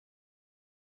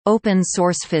Open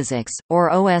Source Physics, or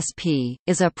OSP,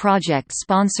 is a project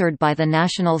sponsored by the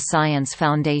National Science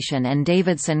Foundation and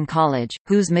Davidson College,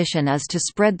 whose mission is to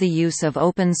spread the use of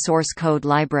open-source code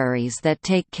libraries that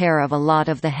take care of a lot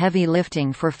of the heavy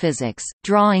lifting for physics,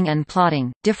 drawing and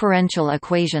plotting, differential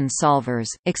equation solvers,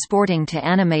 exporting to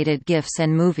animated GIFs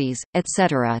and movies,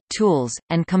 etc., tools,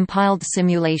 and compiled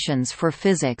simulations for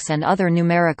physics and other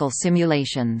numerical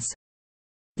simulations.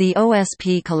 The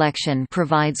OSP collection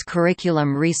provides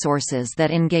curriculum resources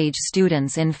that engage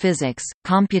students in physics,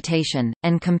 computation,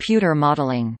 and computer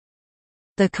modeling.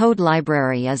 The code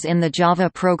library is in the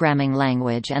Java programming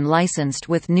language and licensed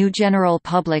with GNU General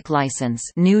Public License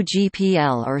 (GNU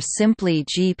GPL) or simply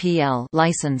GPL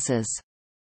licenses.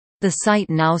 The site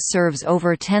now serves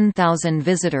over 10,000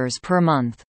 visitors per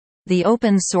month. The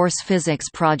Open Source Physics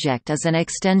project is an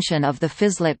extension of the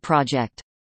Physlit project.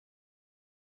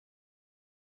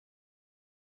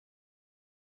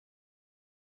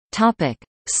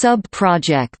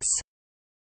 Sub-projects.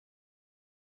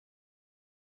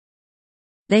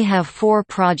 They have 4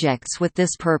 projects with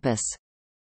this purpose.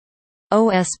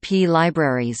 OSP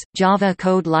Libraries, Java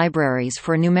code libraries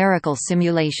for numerical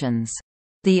simulations.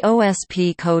 The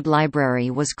OSP code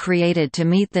library was created to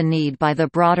meet the need by the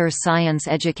broader science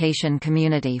education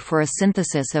community for a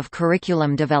synthesis of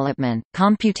curriculum development,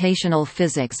 computational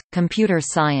physics, computer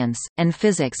science, and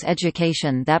physics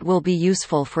education that will be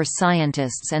useful for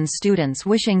scientists and students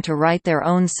wishing to write their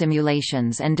own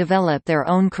simulations and develop their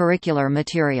own curricular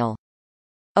material.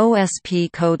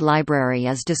 OSP Code Library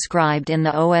is described in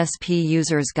the OSP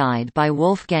User's Guide by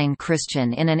Wolfgang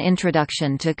Christian in an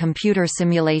Introduction to Computer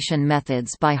Simulation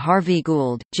Methods by Harvey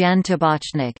Gould, Jan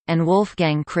Tabachnik, and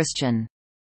Wolfgang Christian.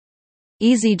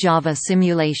 Easy Java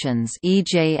Simulations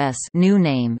 (EJS) new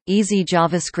name, Easy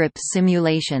JavaScript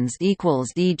Simulations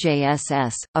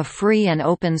 (EJSS), a free and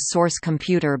open-source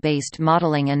computer-based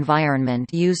modeling environment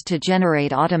used to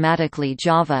generate automatically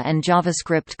Java and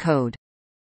JavaScript code.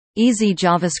 Easy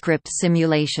JavaScript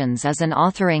Simulations is an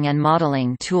authoring and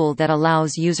modeling tool that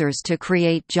allows users to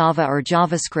create Java or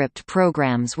JavaScript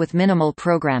programs with minimal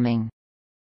programming.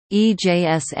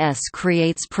 EJSS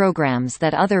creates programs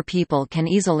that other people can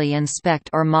easily inspect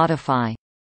or modify.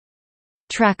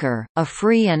 Tracker, a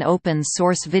free and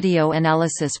open-source video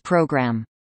analysis program.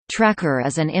 Tracker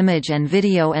is an image and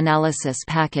video analysis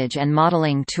package and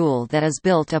modeling tool that is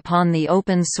built upon the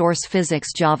open-source Physics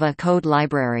Java code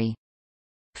library.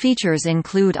 Features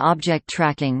include object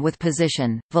tracking with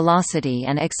position, velocity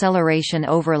and acceleration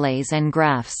overlays and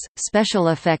graphs, special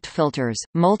effect filters,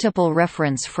 multiple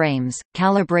reference frames,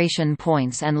 calibration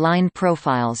points and line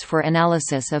profiles for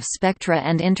analysis of spectra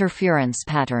and interference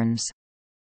patterns.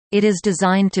 It is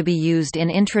designed to be used in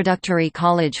introductory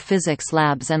college physics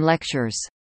labs and lectures.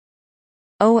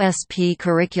 OSP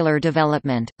Curricular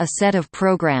Development, a set of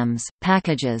programs,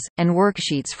 packages, and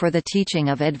worksheets for the teaching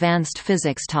of advanced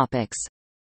physics topics.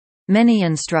 Many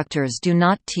instructors do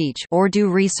not teach or do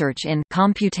research in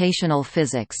computational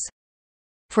physics.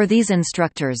 For these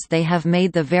instructors, they have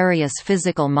made the various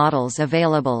physical models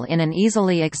available in an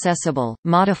easily accessible,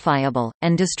 modifiable,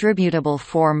 and distributable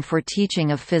form for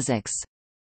teaching of physics.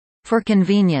 For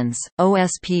convenience,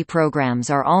 OSP programs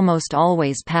are almost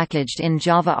always packaged in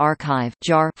Java Archive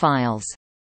 (JAR) files.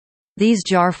 These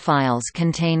JAR files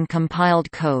contain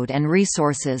compiled code and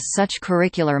resources such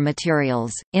curricular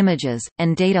materials, images,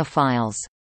 and data files.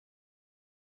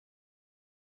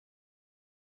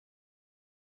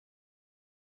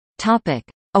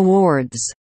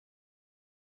 Awards.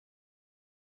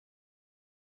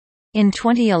 In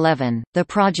 2011, the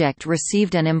project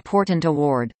received an important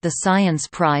award, the Science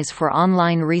Prize for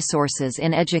Online Resources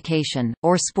in Education,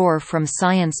 or SPOR from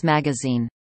Science magazine.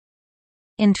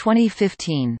 In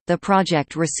 2015, the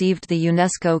project received the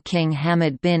UNESCO King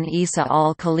Hamad bin Isa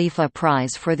Al Khalifa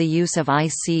Prize for the Use of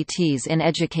ICTs in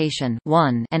Education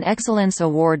and Excellence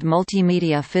Award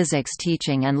Multimedia Physics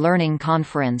Teaching and Learning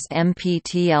Conference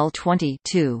MPTL 20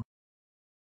 2.